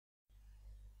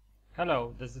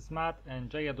Hello, this is Matt and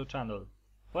jEdu channel.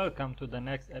 Welcome to the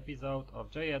next episode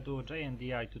of jEdu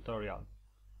JNDI tutorial.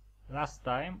 Last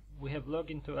time we have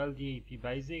looked into LDAP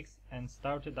basics and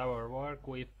started our work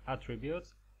with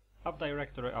attributes of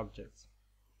directory objects.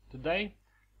 Today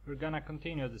we're gonna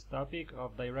continue this topic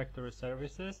of directory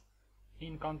services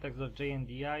in context of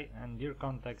JNDI and Dir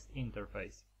context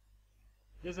interface.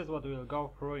 This is what we'll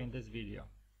go through in this video.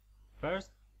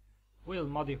 First, we'll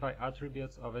modify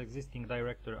attributes of existing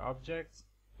directory objects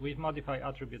with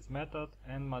ModifiAttributes method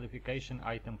and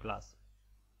ModificationItem class.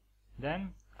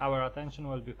 Then our attention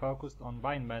will be focused on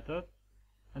bind method,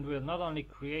 and we'll not only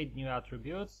create new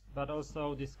attributes but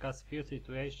also discuss few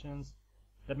situations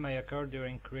that may occur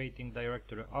during creating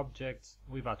directory objects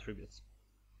with attributes.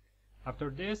 After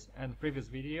this and previous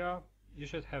video, you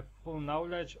should have full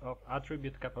knowledge of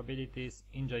attribute capabilities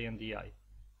in JNDI.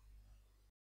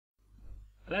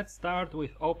 Let's start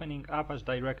with opening Apache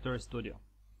Directory Studio.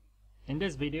 In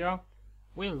this video,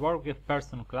 we'll work with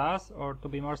person class, or to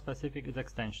be more specific, its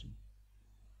extension.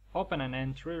 Open an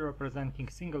entry representing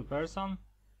single person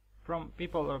from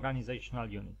people organizational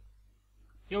unit.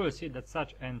 You will see that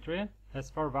such entry has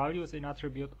 4 values in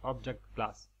attribute object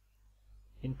class.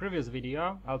 In previous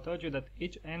video, I told you that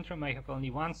each entry may have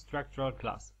only one structural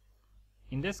class.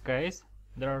 In this case,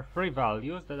 there are 3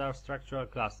 values that are structural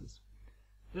classes.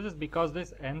 This is because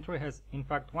this entry has in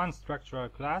fact one structural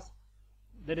class,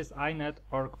 that is inet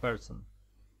org person.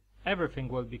 Everything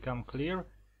will become clear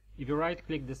if you right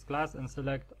click this class and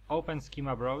select Open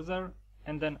Schema Browser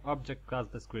and then Object Class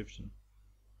Description.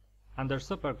 Under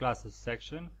Superclasses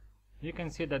section, you can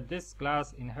see that this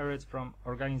class inherits from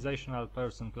organizational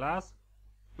person class,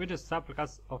 which is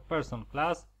subclass of person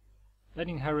class that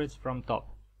inherits from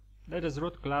top. That is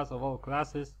root class of all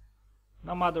classes,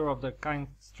 no matter of the kind,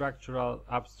 structural,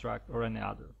 abstract, or any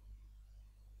other.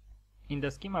 In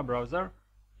the schema browser,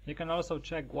 you can also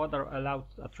check what are allowed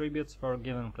attributes for a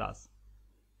given class.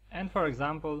 And for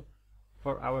example,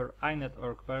 for our inet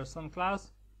org person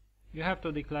class, you have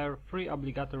to declare 3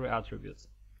 obligatory attributes: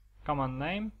 common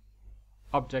name,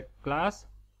 object class,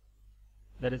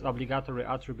 that is obligatory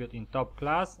attribute in top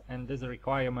class, and this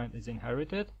requirement is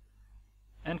inherited,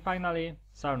 and finally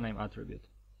surname attribute.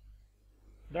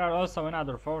 There are also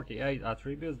another 48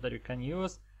 attributes that you can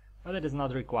use, but it is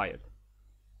not required.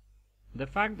 The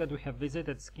fact that we have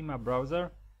visited Schema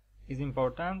Browser is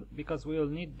important because we will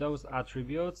need those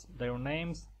attributes, their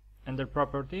names, and their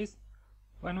properties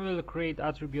when we will create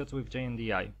attributes with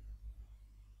JNDI.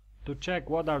 To check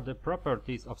what are the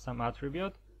properties of some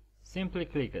attribute, simply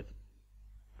click it.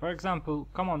 For example,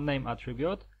 common name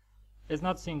attribute is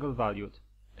not single valued,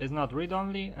 is not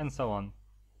read-only, and so on.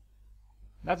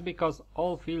 That's because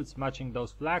all fields matching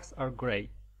those flags are gray.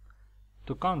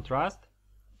 To contrast,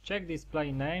 check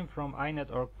display name from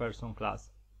inet org person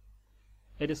class.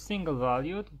 It is single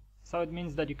valued, so it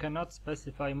means that you cannot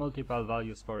specify multiple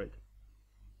values for it.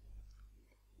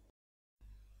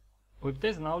 With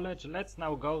this knowledge, let's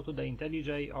now go to the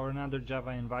IntelliJ or another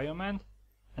Java environment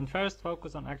and first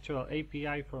focus on actual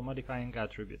API for modifying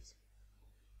attributes.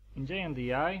 In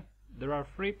JNDI, there are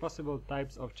 3 possible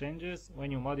types of changes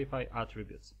when you modify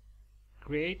attributes: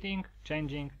 creating,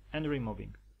 changing, and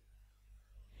removing.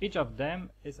 Each of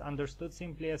them is understood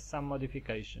simply as some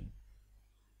modification.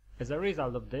 As a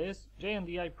result of this,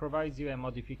 JNDI provides you a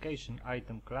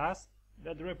ModificationItem class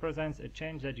that represents a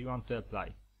change that you want to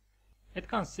apply. It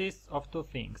consists of 2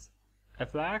 things: a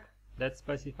flag that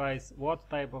specifies what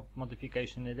type of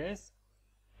modification it is,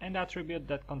 and an attribute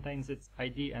that contains its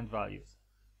ID and values.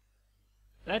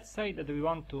 Let's say that we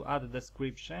want to add a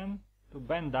description to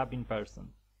bend up in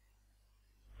person.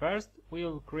 First, we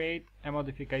will create a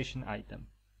modification item.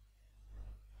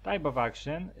 Type of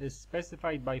action is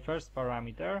specified by first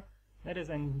parameter, that is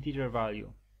an integer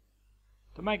value.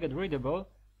 To make it readable,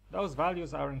 those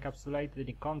values are encapsulated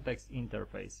in context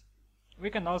interface.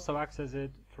 We can also access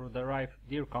it through the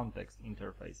Dir context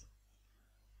interface.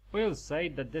 We will say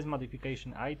that this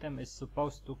modification item is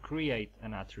supposed to create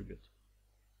an attribute.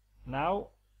 Now,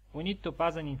 we need to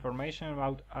pass an information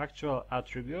about actual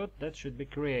attribute that should be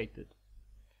created.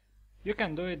 You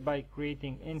can do it by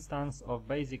creating instance of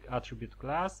basic attribute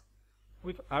class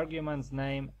with arguments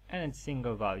name and its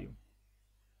single value.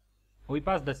 We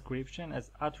pass description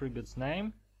as attribute's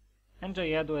name and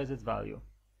jEdu as its value.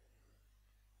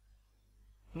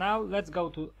 Now let's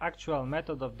go to actual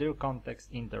method of Dir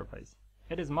context interface.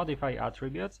 It is modify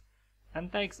attributes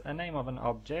and takes a name of an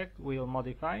object we will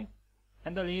modify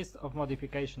and a list of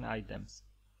modification items.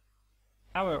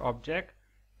 Our object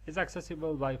is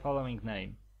accessible by following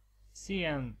name: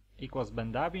 CN equals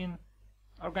Bendabin,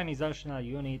 organizational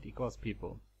unit equals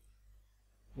people.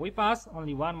 We pass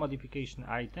only one modification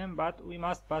item, but we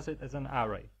must pass it as an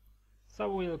array,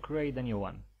 so we'll create a new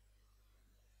one.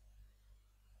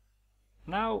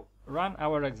 Now run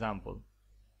our example.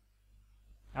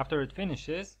 After it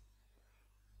finishes,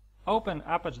 open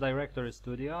Apache Directory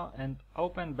Studio and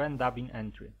open BandDubbin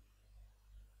entry.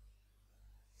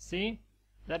 See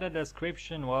that a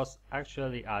description was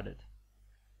actually added.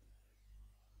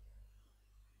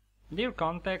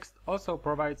 DirContext also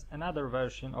provides another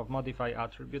version of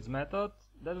ModifyAttributes method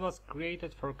that was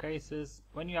created for cases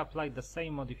when you apply the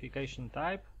same modification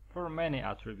type for many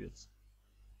attributes.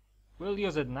 We'll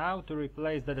use it now to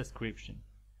replace the description.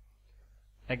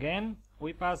 Again,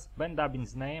 we pass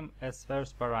BandDubbin's name as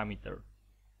first parameter.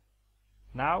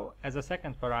 Now, as a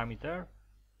second parameter,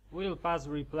 we'll pass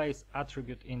replace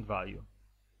attribute int value.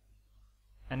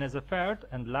 And as a third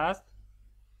and last,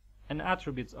 an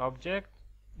attributes object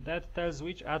that tells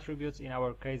which attributes in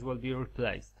our case will be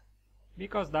replaced,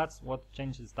 because that's what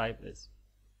changes type is.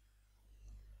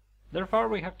 Therefore,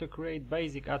 we have to create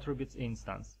basic attributes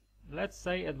instance. Let's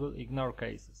say it will ignore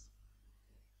cases.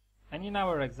 And in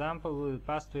our example, we will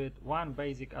pass to it one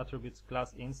basic attributes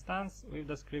class instance with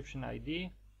description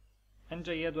ID and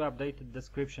jEdu updated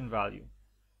description value.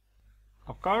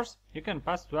 Of course, you can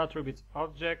pass to attributes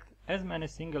object as many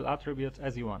single attributes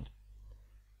as you want.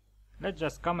 Let's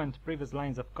just comment previous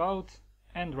lines of code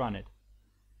and run it.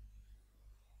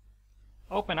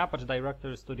 Open Apache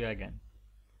Directory Studio again.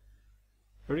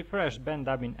 Refresh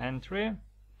BandDubbin entry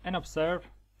and observe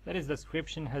that its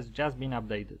description has just been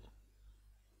updated.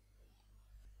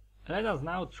 Let us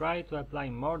now try to apply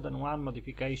more than one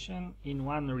modification in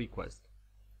one request.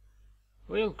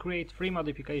 We'll create 3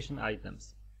 modification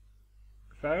items.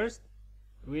 First,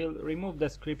 we'll remove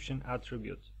description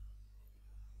attribute.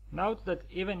 Note that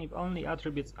even if only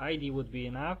attributes ID would be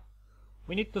enough,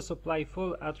 we need to supply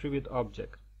full attribute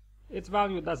object. Its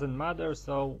value doesn't matter,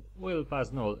 so we'll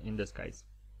pass null in this case.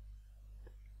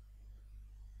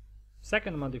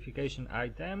 Second modification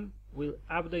item will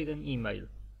update an email,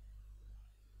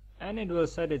 and it will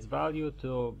set its value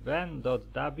to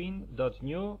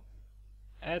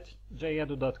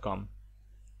ben.dubbin.new@jedu.com.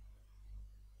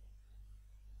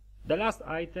 The last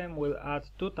item will add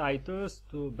 2 titles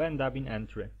to BandDubbin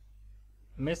entry,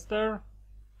 Mr.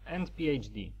 and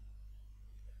PhD.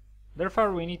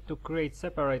 Therefore, we need to create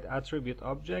separate attribute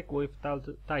object with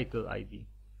title ID.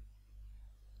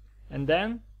 And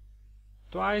then,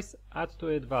 twice add to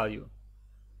it value.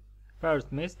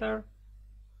 First Mr.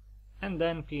 and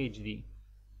then PhD.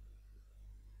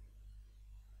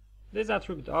 This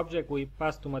attribute object we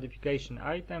pass to modification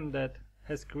item that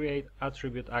has create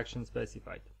attribute action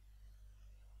specified.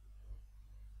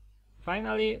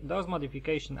 Finally, those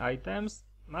modification items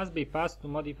must be passed to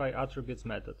ModificationItem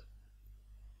method.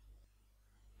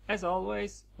 As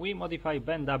always, we modify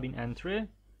BandDubbin entry,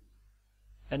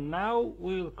 and now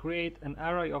we will create an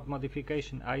array of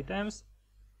modification items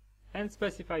and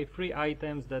specify 3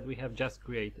 items that we have just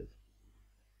created.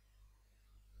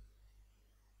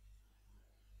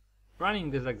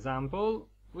 Running this example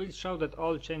will show that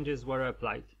all changes were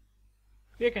applied.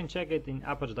 You can check it in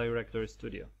Apache Directory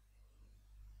Studio.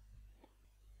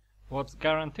 What's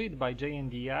guaranteed by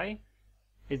JNDI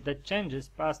is that changes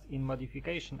passed in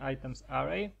modification items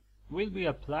array will be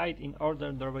applied in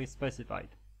order the way specified.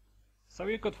 So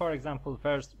you could, for example,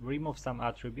 first remove some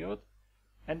attribute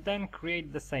and then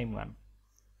create the same one.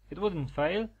 It wouldn't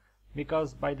fail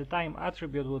because by the time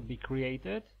attribute would be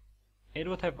created, it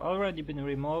would have already been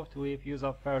removed with use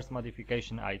of first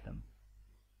modification item.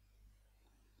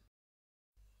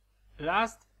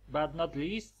 Last but not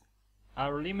least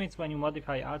are limits when you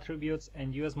modify attributes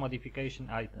and use modification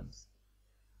items.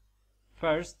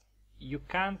 First, you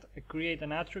can't create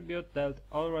an attribute that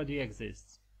already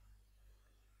exists.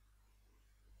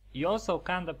 You also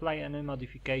can't apply any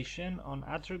modification on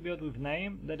attribute with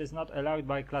name that is not allowed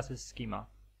by class's schema.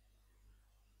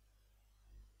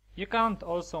 You can't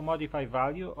also modify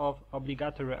value of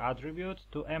obligatory attribute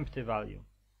to empty value.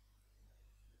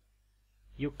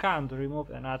 You can't remove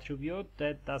an attribute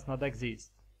that does not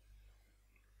exist.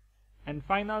 And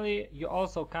finally, you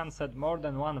also can't set more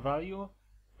than one value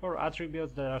for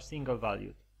attributes that are single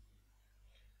valued.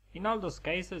 In all those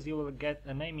cases, you will get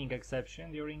a naming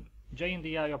exception during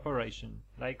JNDI operation,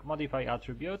 like modify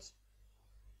attributes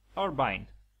or bind.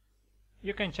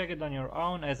 You can check it on your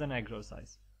own as an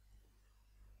exercise.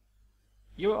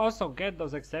 You will also get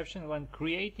those exceptions when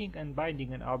creating and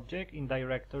binding an object in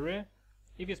directory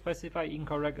if you specify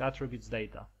incorrect attributes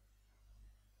data.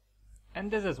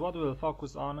 And this is what we will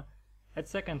focus on at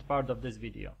second part of this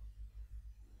video.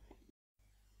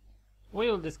 We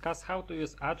will discuss how to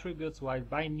use attributes while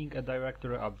binding a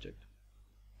directory object.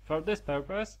 For this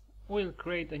purpose, we'll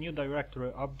create a new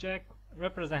directory object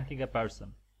representing a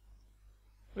person.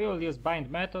 We will use bind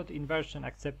method in version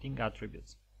accepting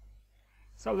attributes.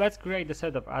 So let's create a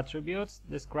set of attributes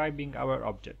describing our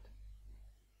object.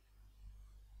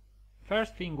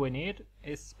 First thing we need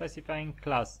is specifying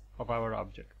class of our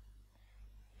object.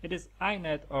 It is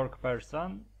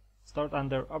inet.org_person stored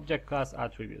under object class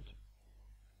attribute.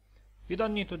 You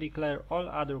don't need to declare all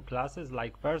other classes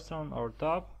like person or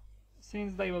top,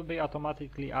 since they will be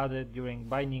automatically added during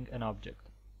binding an object.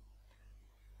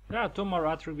 There are two more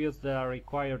attributes that are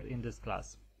required in this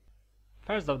class.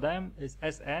 First of them is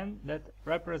sn, that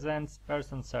represents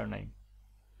person's surname.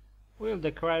 We'll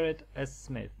declare it as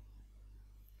Smith.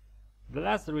 The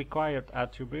last required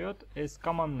attribute is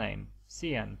common name,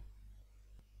 cn.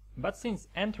 But since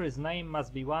entry's name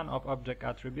must be one of object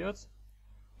attributes,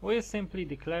 we'll simply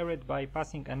declare it by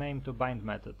passing a name to bind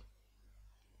method.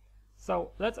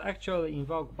 So let's actually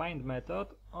invoke bind method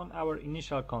on our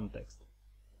initial context.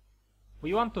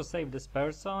 We want to save this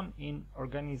person in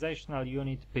organizational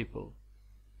unit people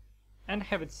and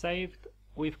have it saved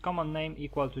with common name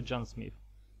equal to John Smith.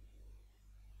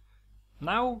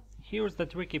 Now here's the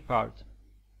tricky part.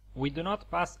 We do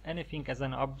not pass anything as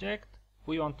an object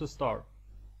we want to store.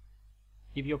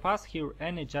 If you pass here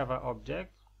any Java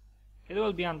object, it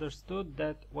will be understood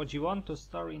that what you want to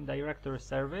store in directory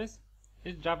service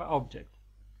is Java object,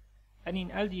 and in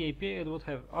LDAP it would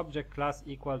have object class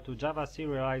equal to Java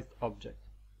serialized object.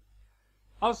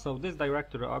 Also, this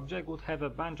directory object would have a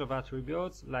bunch of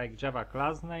attributes like Java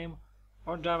class name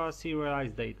or Java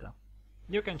serialized data.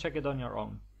 You can check it on your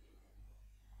own.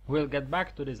 We'll get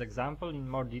back to this example in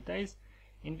more details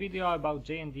in video about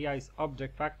JNDI's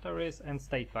object factories and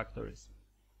state factories.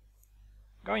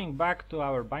 Going back to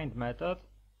our bind method,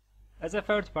 as a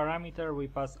third parameter we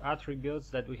pass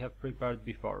attributes that we have prepared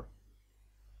before.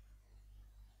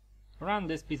 Run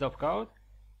this piece of code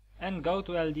and go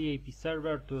to LDAP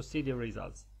server to see the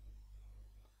results.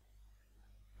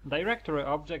 Directory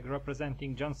object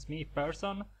representing John Smith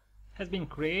person has been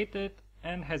created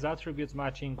and has attributes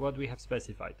matching what we have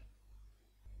specified.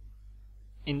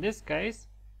 In this case,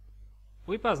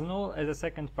 we pass null as a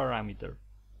second parameter.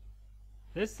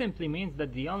 This simply means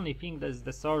that the only thing that is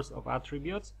the source of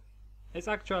attributes is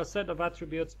actual set of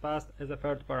attributes passed as a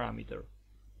third parameter.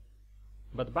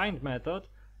 But bind method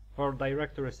for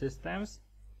directory systems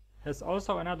has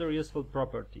also another useful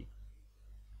property.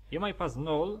 You may pass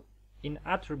null in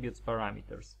attributes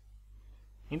parameters.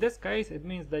 In this case, it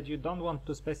means that you don't want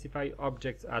to specify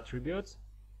object's attributes,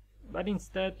 but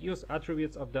instead use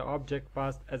attributes of the object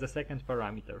passed as a second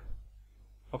parameter.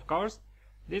 Of course,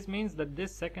 this means that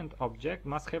this second object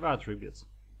must have attributes,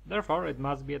 therefore it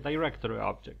must be a directory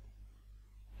object.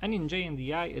 And in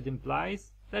JNDI it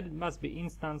implies that it must be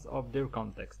instance of dir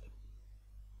context.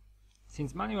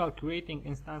 Since manual creating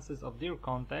instances of dir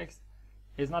context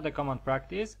is not a common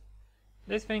practice,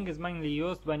 this thing is mainly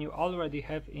used when you already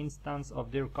have instance of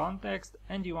dir context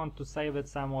and you want to save it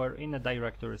somewhere in a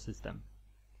directory system.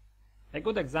 A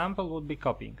good example would be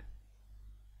copying.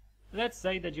 Let's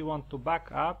say that you want to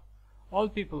back up all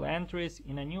people entries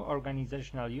in a new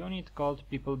organizational unit called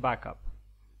people backup.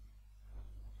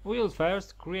 We will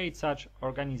first create such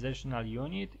organizational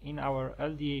unit in our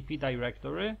LDAP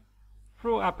directory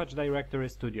through Apache Directory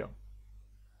Studio.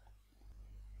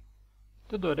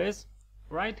 To do this,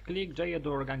 right-click jEdu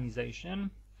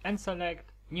organization and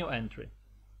select New Entry.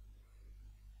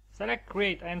 Select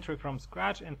Create Entry from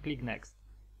scratch and click Next.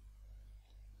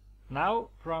 Now,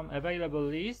 from available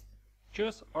list,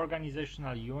 choose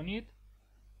Organizational Unit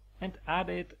and add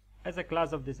it as a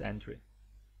class of this entry.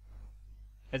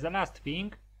 As a last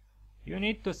thing, you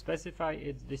need to specify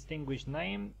its distinguished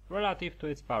name relative to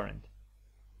its parent.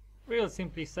 We'll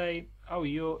simply say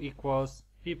OU equals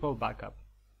people backup.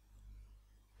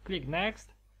 Click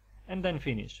Next and then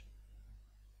Finish.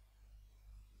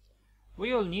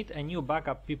 We will need a new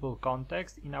backup people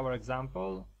context in our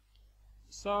example,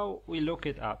 so we look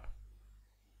it up.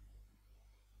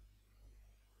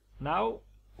 Now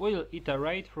we'll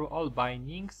iterate through all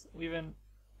bindings with an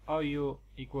OU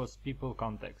equals people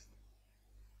context.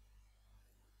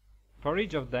 For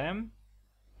each of them,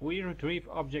 we retrieve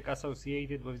object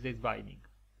associated with this binding.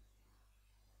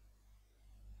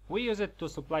 We use it to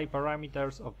supply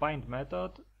parameters of bind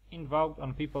method invoked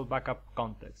on people backup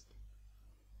context.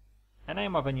 A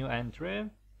name of a new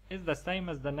entry is the same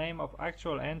as the name of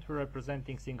actual entry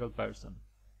representing single person.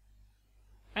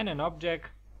 And an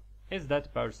object is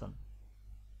that person.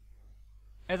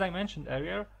 As I mentioned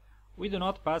earlier, we do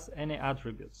not pass any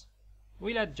attributes.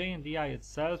 We let JNDI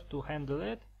itself to handle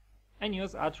it and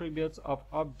use attributes of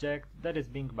object that is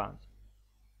being bound.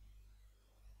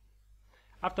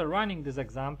 After running this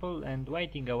example and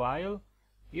waiting a while,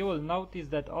 you will notice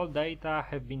that all data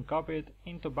have been copied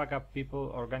into backup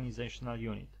people organizational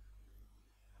unit.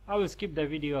 I will skip the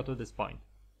video to this point.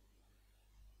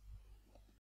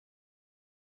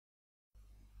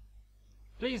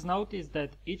 Please notice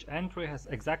that each entry has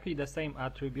exactly the same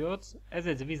attributes as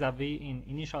its vis-a-vis in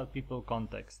initial people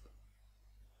context.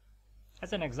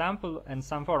 As an example and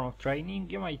some form of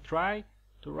training, you might try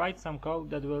to write some code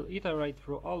that will iterate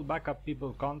through all backup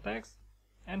people contexts,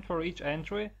 and for each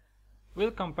entry,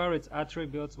 will compare its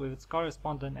attributes with its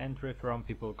corresponding entry from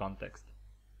people context.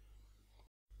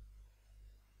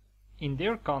 In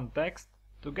dir context,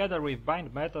 together with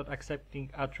bind method accepting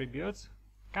attributes,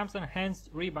 comes an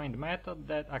enhanced rebind method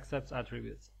that accepts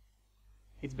attributes.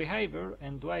 Its behavior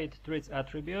and the way it treats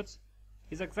attributes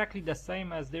is exactly the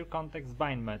same as dir context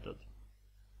bind method.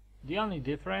 The only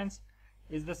difference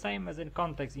is the same as in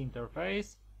context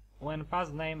interface, when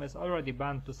pass name is already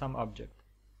bound to some object.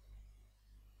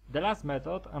 The last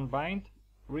method, unbind,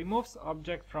 removes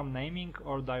object from naming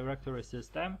or directory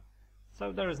system,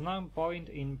 so there is no point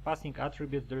in passing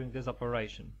attributes during this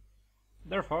operation.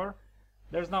 Therefore,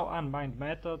 there is no unbind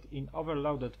method in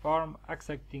overloaded form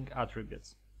accepting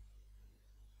attributes.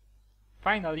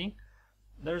 Finally,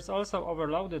 there is also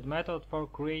overloaded method for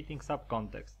creating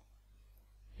subcontext.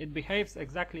 It behaves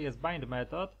exactly as bind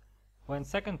method when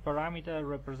second parameter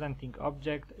representing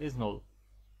object is null.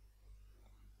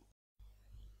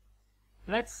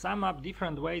 Let's sum up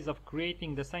different ways of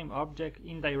creating the same object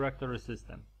in directory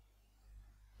system.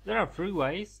 There are three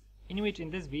ways in which in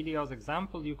this video's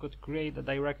example you could create a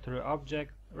directory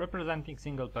object representing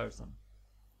single person.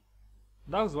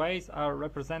 Those ways are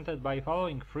represented by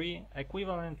following three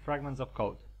equivalent fragments of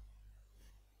code.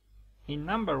 In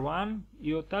number 1,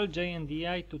 you tell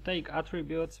JNDI to take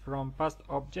attributes from past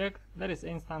object that is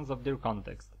instance of dir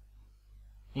context.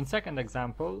 In second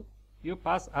example, you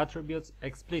pass attributes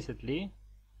explicitly,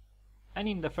 and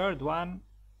in the third one,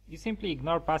 you simply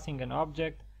ignore passing an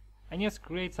object and just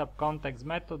create subcontext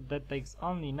method that takes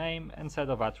only name and set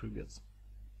of attributes.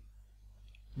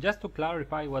 Just to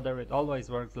clarify whether it always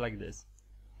works like this.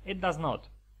 It does not.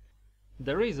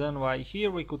 The reason why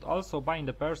here we could also bind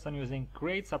a person using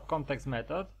create subcontext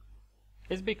method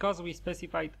is because we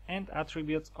specified end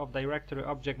attributes of directory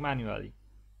object manually.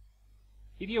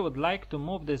 If you would like to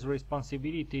move this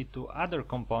responsibility to other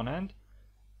component,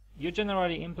 you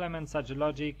generally implement such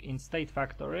logic in state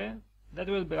factory that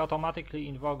will be automatically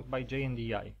invoked by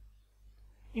JNDI.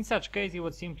 In such case, you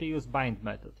would simply use bind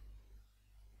method.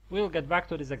 We'll get back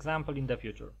to this example in the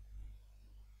future.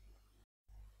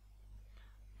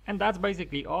 And that's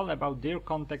basically all about dir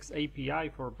context API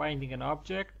for binding an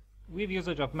object with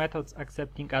usage of methods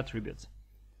accepting attributes.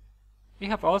 We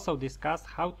have also discussed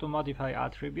how to modify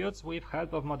attributes with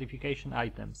help of modification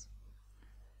items.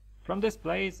 From this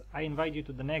place, I invite you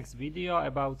to the next video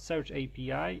about search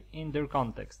API in dir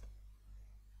context.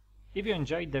 If you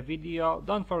enjoyed the video,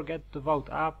 don't forget to vote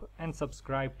up and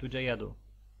subscribe to jEdu.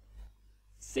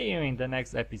 See you in the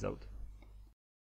next episode.